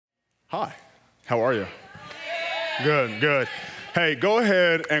Hi, how are you? Good, good. Hey, go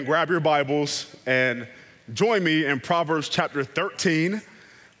ahead and grab your Bibles and join me in Proverbs chapter 13.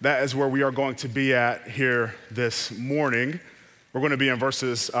 That is where we are going to be at here this morning. We're going to be in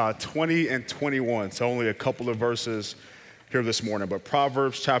verses 20 and 21, so only a couple of verses here this morning. But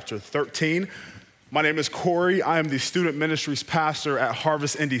Proverbs chapter 13. My name is Corey. I am the student ministries pastor at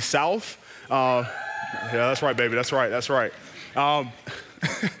Harvest Indy South. Yeah, that's right, baby. That's right.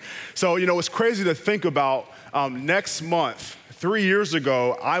 So, it's crazy to think about next month. 3 years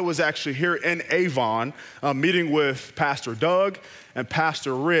ago, I was actually here in Avon meeting with Pastor Doug and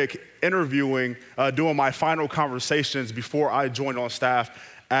Pastor Rick, interviewing, doing my final conversations before I joined on staff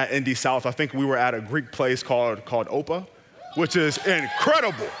at Indy South. I think we were at a Greek place called Opa, which is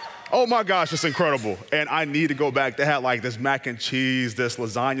incredible. Oh my gosh, it's incredible. And I need to go back. They had like this mac and cheese, this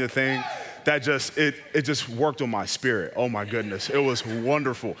lasagna thing. That it just worked on my spirit. Oh my goodness, it was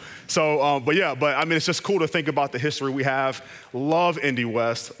wonderful. So, but it's just cool to think about the history we have. Love Indy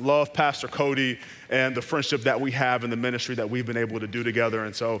West, love Pastor Cody and the friendship that we have in the ministry that we've been able to do together.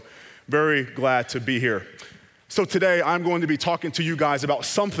 And so, very glad to be here. So today, I'm going to be talking to you guys about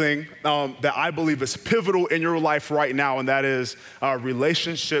something that I believe is pivotal in your life right now, and that is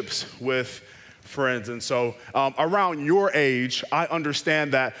relationships with friends. And so around your age, I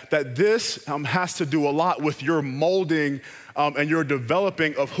understand that this has to do a lot with your molding and your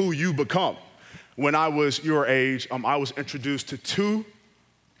developing of who you become. When I was your age, I was introduced to two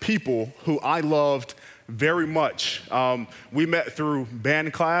people who I loved very much. We met through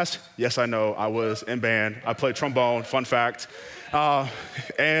band class. Yes, I know, I was in band. I played trombone, fun fact.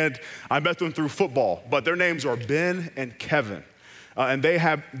 And I met them through football, but their names are Ben and Kevin. And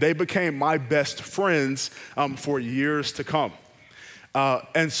they became my best friends for years to come.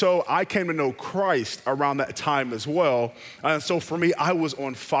 And so I came to know Christ around that time as well. And so for me, I was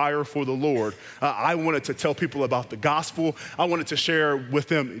on fire for the Lord. I wanted to tell people about the gospel. I wanted to share with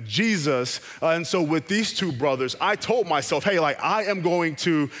them Jesus. And so with these two brothers, I told myself, hey, I am going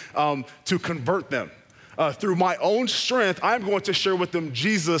to convert them. Through my own strength, I'm going to share with them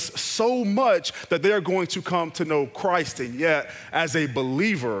Jesus so much that they are going to come to know Christ. And yet, as a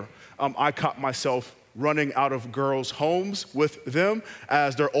believer, I caught myself running out of girls' homes with them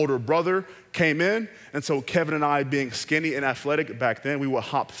as their older brother came in. And so Kevin and I, being skinny and athletic back then, we would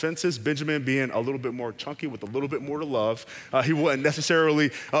hop fences. Benjamin being a little bit more chunky with a little bit more to love. He wouldn't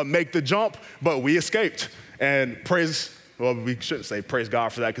necessarily make the jump, but we escaped. And we shouldn't say praise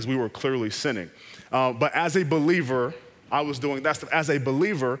God for that because we were clearly sinning. But as a believer, I was doing that stuff. As a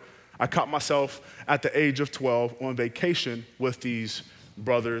believer, I caught myself at the age of 12 on vacation with these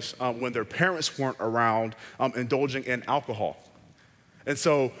brothers when their parents weren't around, indulging in alcohol. And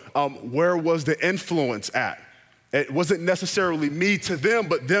so where was the influence at? It wasn't necessarily me to them,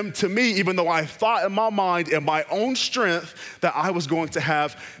 but them to me, even though I thought in my mind, in my own strength, that I was going to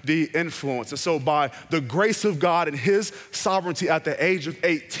have the influence. And so by the grace of God and his sovereignty at the age of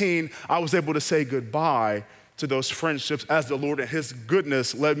 18, I was able to say goodbye to those friendships as the Lord and his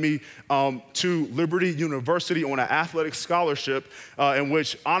goodness led me to Liberty University on an athletic scholarship in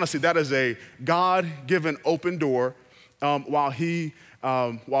which, honestly, that is a God-given open door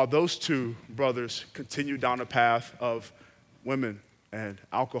while those two brothers continued down a path of women and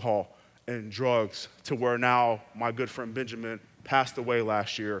alcohol and drugs to where now my good friend Benjamin passed away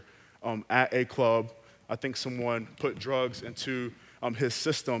last year at a club. I think someone put drugs into his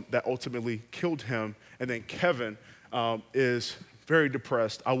system that ultimately killed him. And then Kevin is very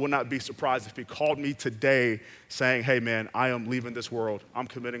depressed. I would not be surprised if he called me today saying, hey man, I am leaving this world. I'm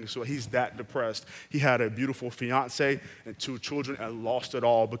committing suicide. He's that depressed. He had a beautiful fiance and 2 children and lost it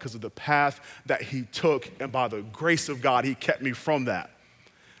all because of the path that he took. And by the grace of God, he kept me from that.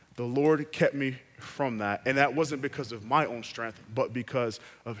 The Lord kept me from that. And that wasn't because of my own strength, but because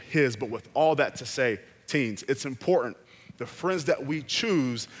of his. But with all that to say, teens, it's important. The friends that we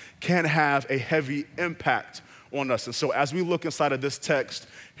choose can have a heavy impact on us. And so as we look inside of this text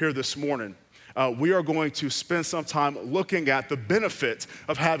here this morning, we are going to spend some time looking at the benefits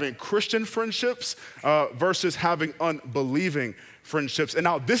of having Christian friendships versus having unbelieving friendships. And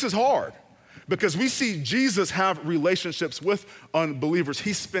now this is hard because we see Jesus have relationships with unbelievers.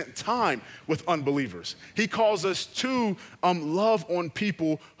 He spent time with unbelievers. He calls us to love on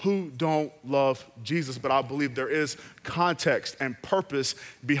people who don't love Jesus, but I believe there is context and purpose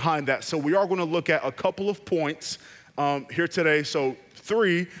behind that. So we are going to look at a couple of points here today. So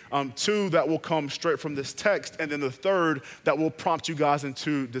 3, 2 that will come straight from this text, and then the third that will prompt you guys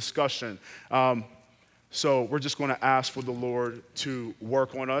into discussion. So we're just going to ask for the Lord to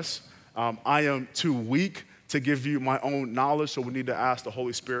work on us. I am too weak to give you my own knowledge, so we need to ask the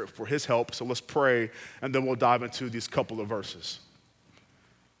Holy Spirit for his help. So let's pray, and then we'll dive into these couple of verses.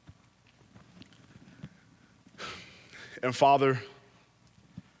 And Father,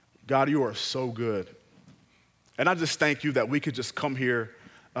 God, you are so good. And I just thank you that we could just come here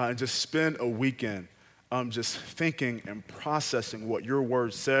and just spend a weekend just thinking and processing what your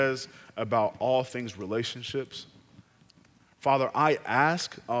word says about all things relationships. Father, I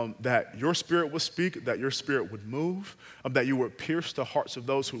ask that your spirit would speak, that your spirit would move, that you would pierce the hearts of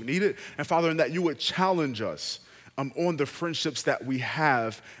those who need it. And Father, and that you would challenge us on the friendships that we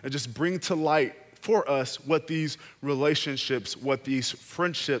have and just bring to light for us what these relationships, what these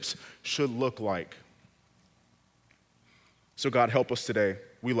friendships should look like. So God, help us today.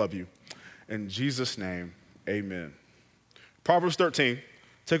 We love you. In Jesus' name, amen. Proverbs 13,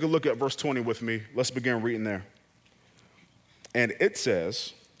 take a look at verse 20 with me. Let's begin reading there. And it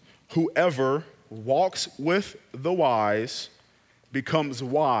says, whoever walks with the wise becomes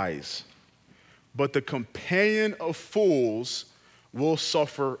wise, but the companion of fools will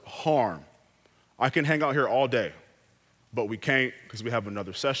suffer harm. I can hang out here all day, but we can't because we have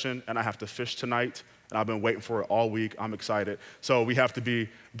another session and I have to fish tonight. And I've been waiting for it all week. I'm excited. So we have to be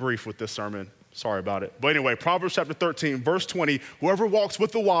brief with this sermon. Sorry about it. But anyway, Proverbs chapter 13, verse 20, whoever walks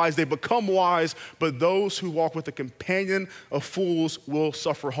with the wise, they become wise, but those who walk with the companion of fools will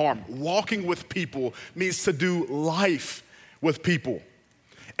suffer harm. Walking with people means to do life with people.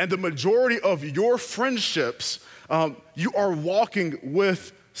 And the majority of your friendships, you are walking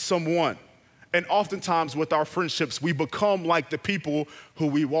with someone. And oftentimes with our friendships, we become like the people who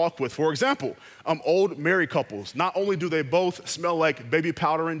we walk with. For example, old married couples, not only do they both smell like baby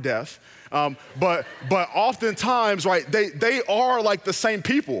powder and death, but oftentimes, right, they are like the same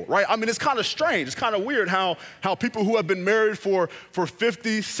people, right? I mean, it's kind of strange. It's kind of weird how people who have been married for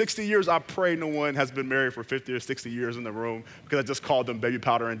 50, 60 years, I pray no one has been married for 50 or 60 years in the room because I just called them baby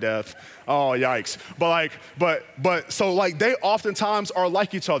powder and death. Oh, yikes. But so like they oftentimes are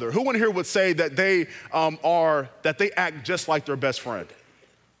like each other. Who in here would say that they act just like their best friend?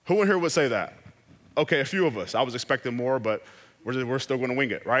 Who in here would say that? Okay, a few of us. I was expecting more, but we're still gonna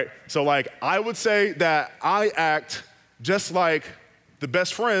wing it, right? So like, I would say that I act just like the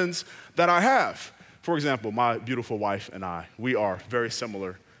best friends that I have. For example, my beautiful wife and I, we are very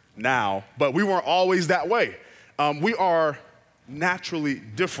similar now, but we weren't always that way. We are naturally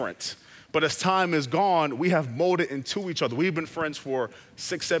different, but as time is gone, we have molded into each other. We've been friends for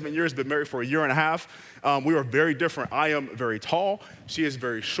 6, 7 years, been married for a year and a half. We are very different. I am very tall, she is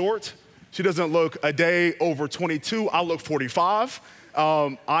very short. She doesn't look a day over 22. I look 45.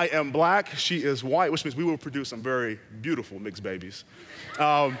 I am black. She is white, which means we will produce some very beautiful mixed babies.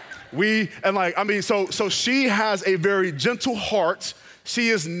 So she has a very gentle heart. She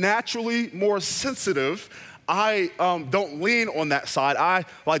is naturally more sensitive. I don't lean on that side.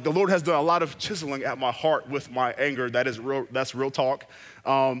 The Lord has done a lot of chiseling at my heart with my anger. That's real talk.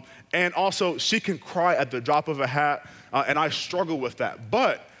 And also, she can cry at the drop of a hat, and I struggle with that.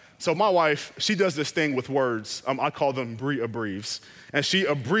 So my wife, she does this thing with words. I call them abbreves. And she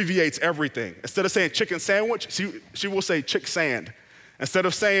abbreviates everything. Instead of saying chicken sandwich, she will say chick sand. Instead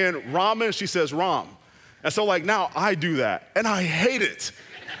of saying ramen, she says ram. And so like now I do that, and I hate it.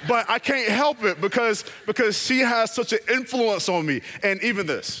 But I can't help it because she has such an influence on me. And even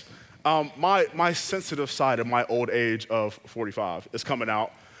this, my sensitive side of my old age of 45 is coming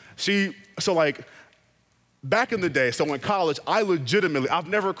out. Back in the day, so in college, I've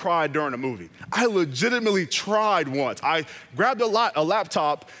never cried during a movie. I legitimately tried once. I grabbed a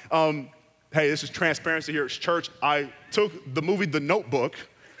laptop. Hey, this is transparency here at church. I took the movie The Notebook.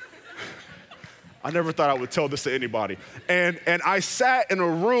 I never thought I would tell this to anybody. And I sat in a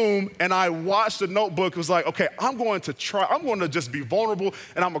room and I watched The Notebook. It was like, okay, I'm going to just be vulnerable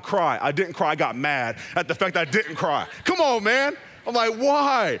and I'm gonna cry. I didn't cry, I got mad at the fact I didn't cry. Come on, man. I'm like,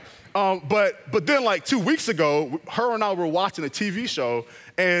 why? But then like 2 weeks ago, her and I were watching a TV show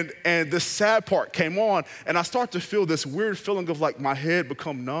and the sad part came on and I start to feel this weird feeling of like my head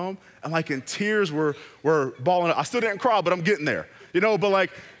become numb and like and tears were balling up. I still didn't cry, but I'm getting there,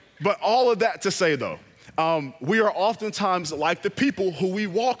 but all of that to say though, we are oftentimes like the people who we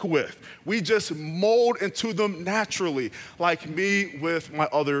walk with. We just mold into them naturally, like me with my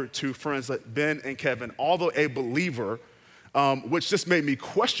other two friends, like Ben and Kevin. Although a believer, which just made me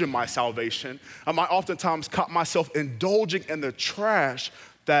question my salvation, I oftentimes caught myself indulging in the trash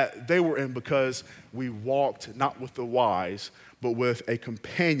that they were in because we walked not with the wise, but with a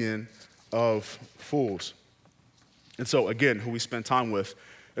companion of fools. And so again, who we spend time with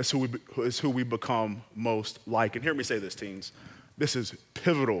is who we become most like. And hear me say this, teens. This is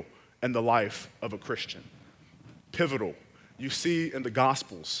pivotal in the life of a Christian. pivotal. You see in the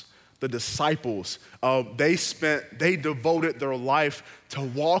Gospels, the disciples, they devoted their life to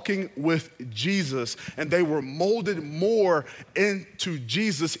walking with Jesus, and they were molded more into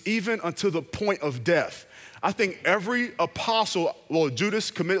Jesus even until the point of death. I think every apostle, Judas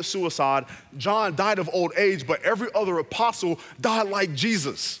committed suicide, John died of old age, but every other apostle died like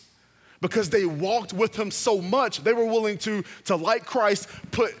Jesus because they walked with him so much, they were willing to like Christ,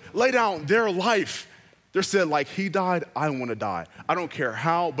 lay down their life. They said, like he died, I want to die. I don't care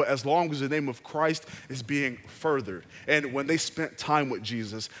how, but as long as the name of Christ is being furthered. And when they spent time with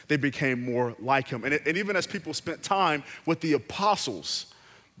Jesus, they became more like him. And even as people spent time with the apostles,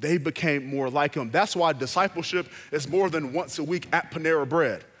 they became more like him. That's why discipleship is more than once a week at Panera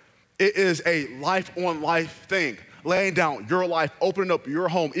Bread. It is a life-on-life thing, laying down your life, opening up your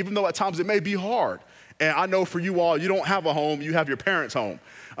home, even though at times it may be hard. And I know for you all, you don't have a home, you have your parents' home.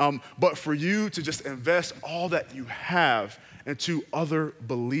 But for you to just invest all that you have into other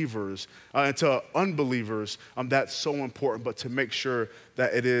believers, into unbelievers, that's so important, but to make sure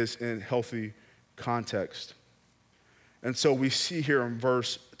that it is in healthy context. And so we see here in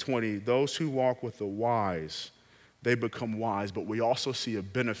verse 20, those who walk with the wise, they become wise, but we also see a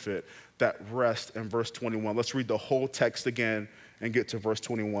benefit that rests in verse 21. Let's read the whole text again and get to verse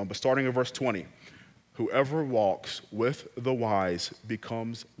 21. But starting in verse 20, whoever walks with the wise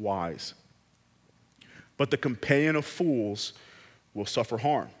becomes wise, but the companion of fools will suffer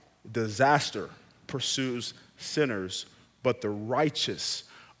harm. Disaster pursues sinners, but the righteous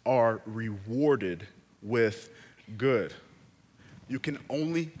are rewarded with good. You can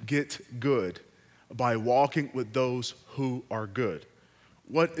only get good by walking with those who are good.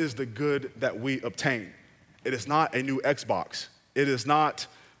 What is the good that we obtain? It is not a new Xbox. It is not,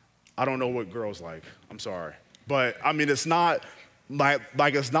 I don't know what girls like, I'm sorry. But I mean, it's not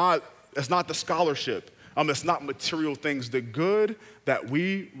it's not the scholarship. It's not material things. The good that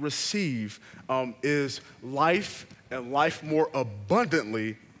we receive is life and life more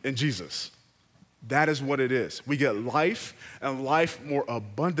abundantly in Jesus. That is what it is. We get life and life more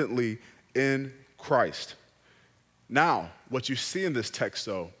abundantly in Christ. Now, what you see in this text,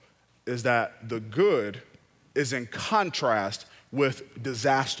 though, is that the good is in contrast with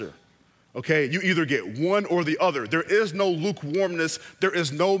disaster. Okay, you either get one or the other. There is no lukewarmness. There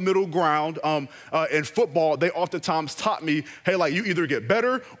is no middle ground. In football, they oftentimes taught me, hey, like you either get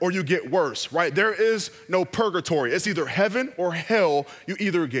better or you get worse, right? There is no purgatory. It's either heaven or hell. You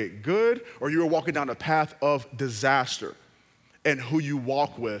either get good or you're walking down a path of disaster. And who you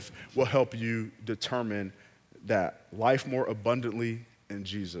walk with will help you determine that. Life more abundantly in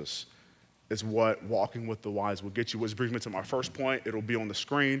Jesus is what walking with the wise will get you, which brings me to my first point. It'll be on the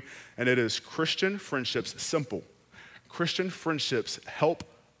screen, and it is Christian friendships simple. Christian friendships help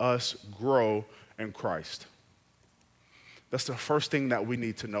us grow in Christ. That's the first thing that we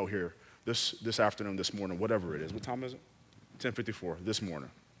need to know here this afternoon, this morning, whatever it is. What time is it? 10:54 this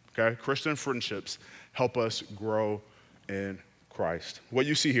morning, okay? Christian friendships help us grow in Christ. What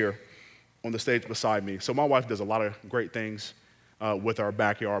you see here on the stage beside me, so my wife does a lot of great things with our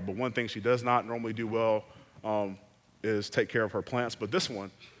backyard, but one thing she does not normally do well is take care of her plants, but this one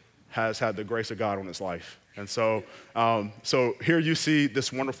has had the grace of God on its life. And so here you see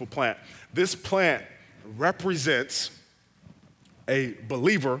this wonderful plant. This plant represents a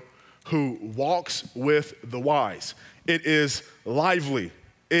believer who walks with the wise. It is lively.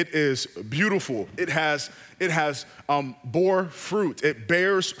 It is beautiful. It has bore fruit. It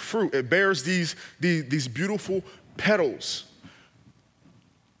bears fruit. It bears these beautiful petals.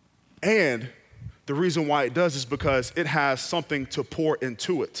 And the reason why it does is because it has something to pour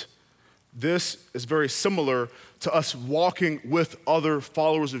into it. This is very similar to us walking with other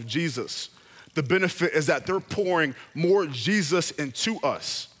followers of Jesus. The benefit is that they're pouring more Jesus into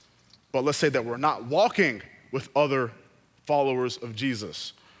us. But let's say that we're not walking with other followers of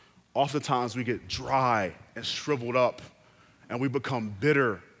Jesus. Oftentimes we get dry and shriveled up, and we become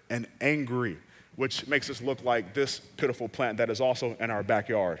bitter and angry, which makes us look like this pitiful plant that is also in our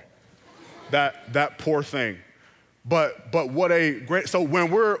backyard. That poor thing. But what a great, so when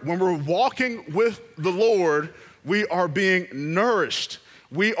we're walking with the Lord, we are being nourished.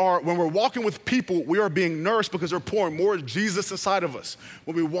 When we're walking with people, we are being nourished because they're pouring more Jesus inside of us.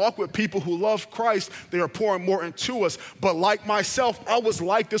 When we walk with people who love Christ, they are pouring more into us. But like myself, I was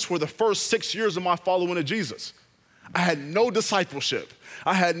like this for the first 6 years of my following of Jesus. I had no discipleship.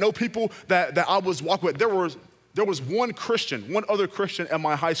 I had no people that I was walking with. There was one other Christian at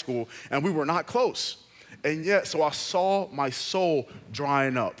my high school, and we were not close. And yet, so I saw my soul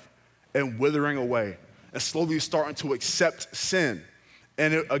drying up and withering away and slowly starting to accept sin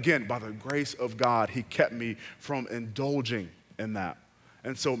Again, by the grace of God, he kept me from indulging in that.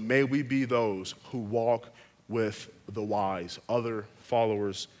 And so may we be those who walk with the wise, other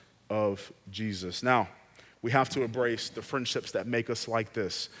followers of Jesus. Now, we have to embrace the friendships that make us like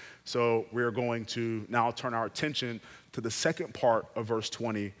this. So we're going to now turn our attention to the second part of verse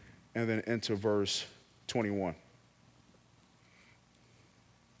 20 and then into verse 21.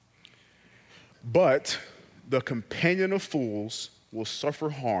 But the companion of fools will suffer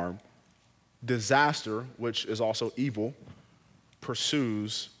harm. Disaster, which is also evil,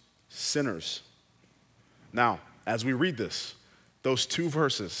 pursues sinners. Now, as we read this, those two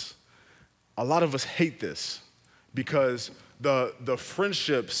verses, a lot of us hate this because the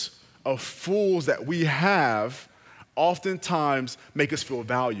friendships of fools that we have oftentimes make us feel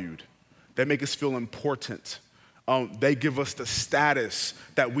valued. They make us feel important. They give us the status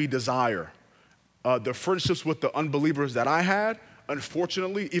that we desire. The friendships with the unbelievers that I had,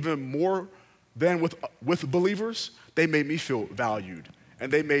 unfortunately, even more than with believers, they made me feel valued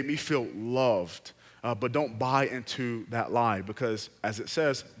and they made me feel loved. But don't buy into that lie because, as it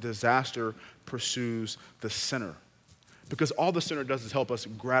says, disaster pursues the sinner. Because all the sinner does is help us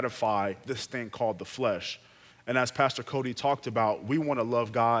gratify this thing called the flesh. And as Pastor Cody talked about, we want to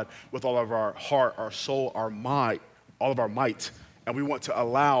love God with all of our heart, our soul, our might, all of our might. And we want to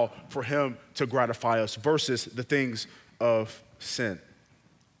allow for him to gratify us versus the things of sin.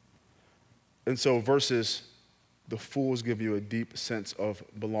 And so versus the fools give you a deep sense of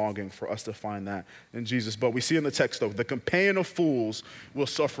belonging for us to find that in Jesus. But we see in the text, though, the companion of fools will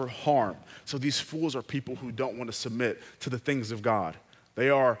suffer harm. So these fools are people who don't want to submit to the things of God. They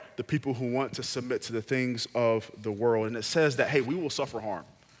are the people who want to submit to the things of the world. And it says that, hey, we will suffer harm.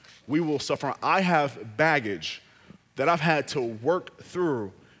 We will suffer harm. I have baggage that I've had to work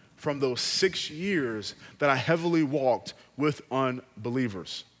through from those 6 years that I heavily walked with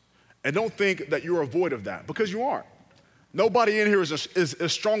unbelievers. And don't think that you're void of that, because you aren't. Nobody in here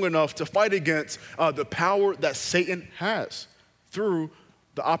is strong enough to fight against the power that Satan has through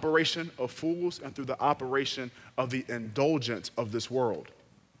the operation of fools and through the operation of the indulgence of this world.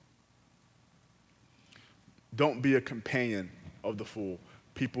 Don't be a companion of the fool.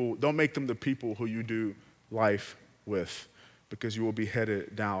 Don't make them the people who you do life with, because you will be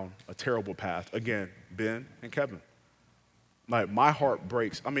headed down a terrible path. Again, Ben and Kevin. Like, my heart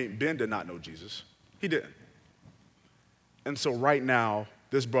breaks. I mean, Ben did not know Jesus. He didn't. And so right now,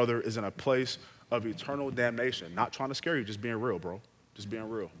 this brother is in a place of eternal damnation. Not trying to scare you, just being real, bro. Just being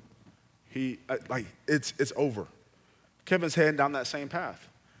real. It's over. Kevin's heading down that same path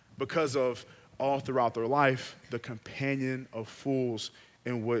because of all throughout their life, the companion of fools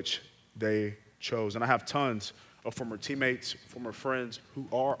in which they chose. And I have tons of former teammates, former friends who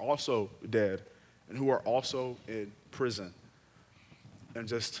are also dead and who are also in prison. And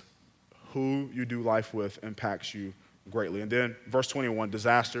just who you do life with impacts you greatly. And then verse 21,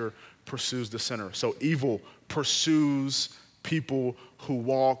 disaster pursues the sinner. So evil pursues people who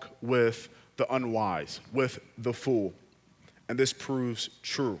walk with the unwise, with the fool. And this proves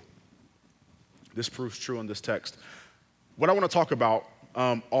true. This proves true in this text. What I want to talk about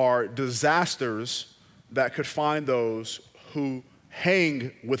are disasters that could find those who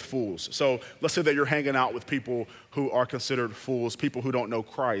hang with fools. So let's say that you're hanging out with people who are considered fools, people who don't know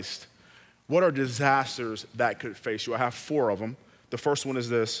Christ. What are disasters that could face you? I have 4 of them. The first one is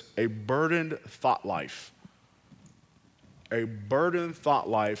this: a burdened thought life. A burdened thought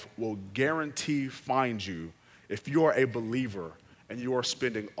life will guarantee find you if you are a believer and you are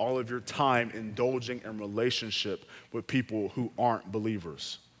spending all of your time indulging in relationship with people who aren't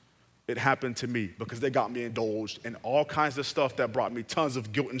believers. It happened to me because they got me indulged in all kinds of stuff that brought me tons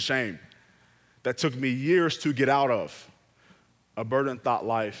of guilt and shame that took me years to get out of. A burdened thought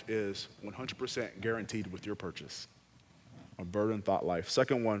life is 100% guaranteed with your purchase. A burdened thought life.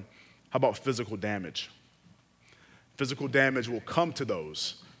 Second one, how about physical damage? Physical damage will come to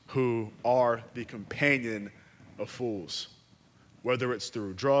those who are the companion of fools, whether it's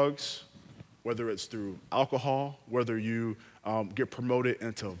through drugs, whether it's through alcohol, whether you get promoted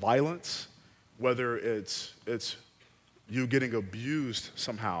into violence, whether it's you getting abused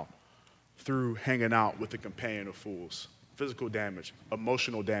somehow through hanging out with the companion of fools. Physical damage.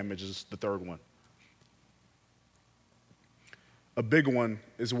 Emotional damage is the third one. A big one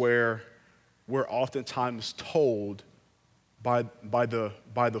is where we're oftentimes told by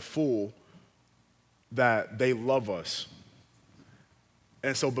the fool that they love us.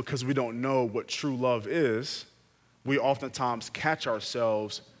 And so because we don't know what true love is, we oftentimes catch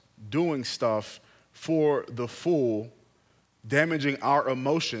ourselves doing stuff for the fool, damaging our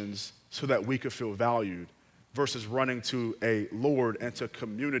emotions so that we could feel valued. versus running to a Lord and to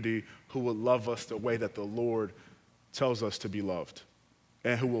community who will love us the way that the Lord tells us to be loved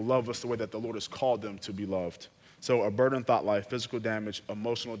and who will love us the way that the Lord has called them to be loved. So a burdened thought life, physical damage,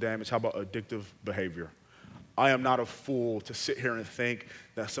 emotional damage, how about addictive behavior? I am not a fool to sit here and think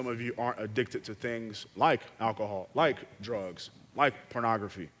that some of you aren't addicted to things like alcohol, like drugs, like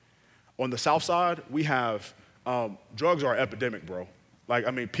pornography. On the South Side, we have, drugs are an epidemic, bro.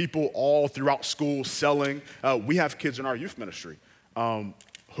 People all throughout school selling. We have kids in our youth ministry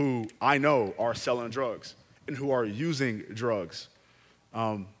who I know are selling drugs and who are using drugs.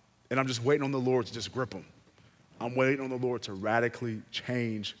 And I'm just waiting on the Lord to just grip them. I'm waiting on the Lord to radically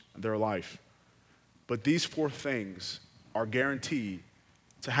change their life. But these 4 things are guaranteed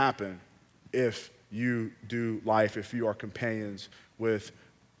to happen if you do life, if you are companions with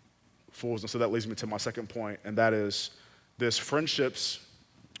fools. And so that leads me to my second point, and that is this: friendships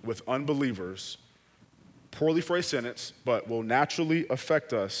with unbelievers, poorly phrased sentence, but will naturally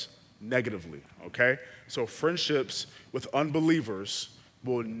affect us negatively, okay? So friendships with unbelievers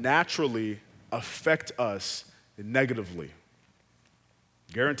will naturally affect us negatively.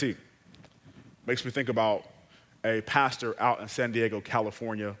 Guaranteed. Makes me think about a pastor out in San Diego,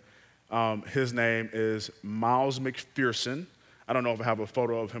 California. His name is Miles McPherson. I don't know if I have a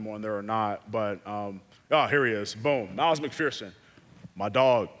photo of him on there or not, but here he is. Boom, Miles McPherson, my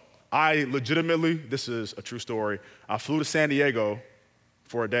dog. I legitimately, this is a true story, I flew to San Diego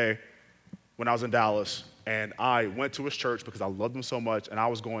for a day when I was in Dallas, and I went to his church because I loved him so much, and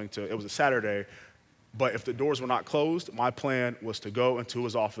it was a Saturday, but if the doors were not closed, my plan was to go into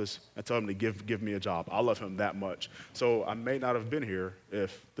his office and tell him to give me a job. I love him that much. So I may not have been here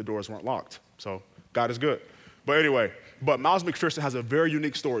if the doors weren't locked. So God is good. But Miles McPherson has a very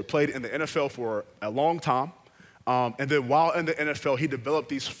unique story. Played in the NFL for a long time. And then while in the NFL, he developed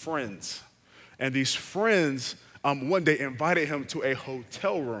these friends. And these friends one day invited him to a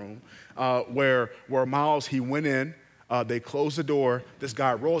hotel room where Miles, he went in. They closed the door. This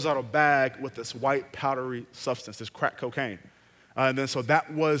guy rolls out a bag with this white powdery substance, this crack cocaine. And then so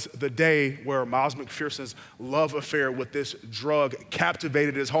that was the day where Miles McPherson's love affair with this drug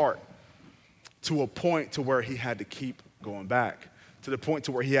captivated his heart to a point to where he had to keep going back, to the point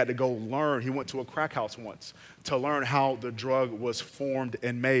to where he had to go learn. He went to a crack house once to learn how the drug was formed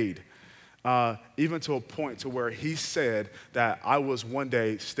and made. Even to a point to where he said that I was one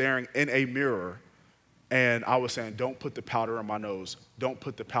day staring in a mirror and I was saying, don't put the powder in my nose. Don't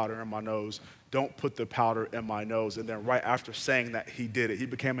put the powder in my nose. Don't put the powder in my nose. And then right after saying that, he did it. He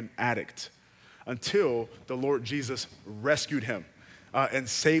became an addict until the Lord Jesus rescued him and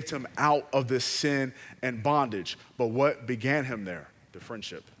saved him out of this sin and bondage. But what began him there? The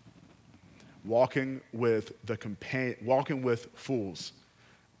friendship. Walking with fools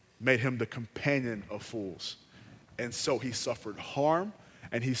made him the companion of fools. And so he suffered harm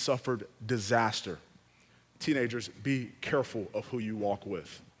and he suffered disaster. Teenagers, be careful of who you walk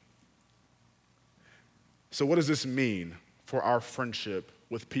with. So what does this mean for our friendship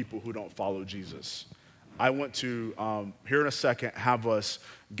with people who don't follow Jesus? I want to, here in a second, have us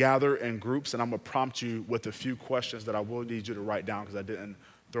gather in groups, and I'm going to prompt you with a few questions that I will need you to write down because I didn't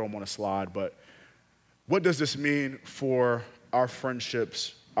throw them on a slide. But what does this mean for our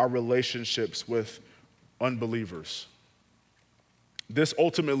friendships, our relationships with unbelievers? This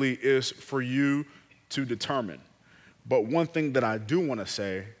ultimately is for you to determine. But one thing that I do want to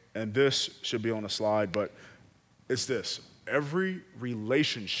say, and this should be on a slide, but it's this: every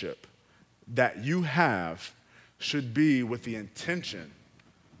relationship that you have should be with the intention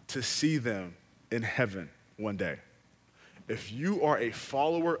to see them in heaven one day. If you are a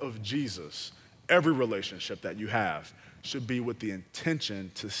follower of Jesus, every relationship that you have should be with the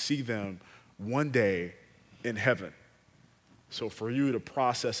intention to see them one day in heaven. So for you to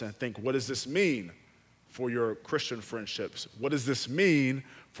process and think, what does this mean for your Christian friendships? What does this mean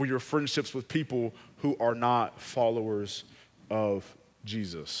for your friendships with people who are not followers of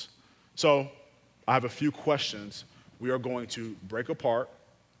Jesus? So I have a few questions. We are going to break apart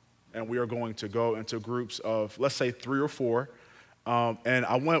and we are going to go into groups of, let's say, 3 or 4. And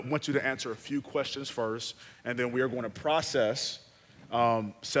I want you to answer a few questions first, and then we are going to process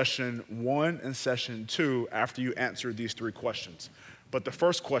session 1 and session 2 after you answer these 3 questions. But the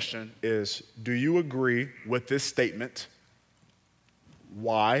first question is, do you agree with this statement?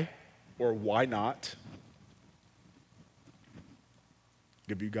 Why or why not?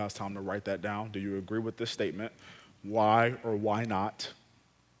 Give you guys time to write that down. Do you agree with this statement? Why or why not?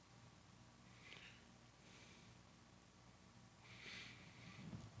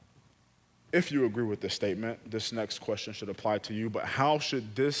 If you agree with this statement, this next question should apply to you, but how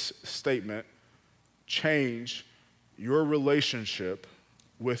should this statement change your relationship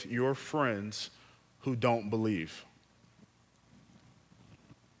with your friends who don't believe?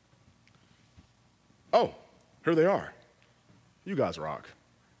 Oh, here they are. You guys rock.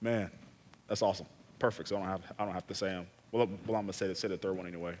 Man, that's awesome. Perfect. So I don't have to say them. Well, I'm going to say the third one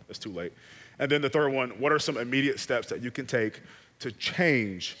anyway. It's too late. And then the third one, what are some immediate steps that you can take to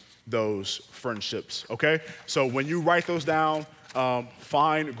change those friendships, okay? So when you write those down,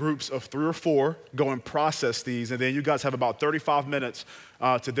 find groups of 3 or 4, go and process these, and then you guys have about 35 minutes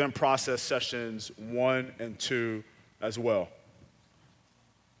to then process sessions 1 and 2 as well.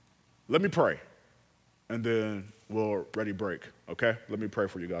 Let me pray, and then we'll ready break, okay? Let me pray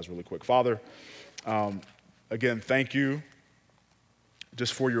for you guys really quick. Father, again, thank you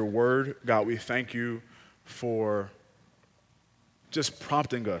just for your word. God, we thank you for just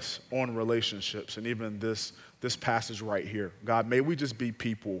prompting us on relationships and even this passage right here. God, may we just be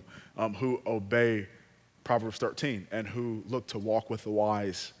people who obey Proverbs 13 and who look to walk with the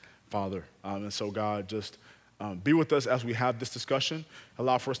wise, Father. And so, God, just be with us as we have this discussion.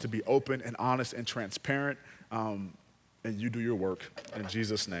 Allow for us to be open and honest and transparent, and you do your work. In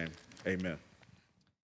Jesus' name, amen.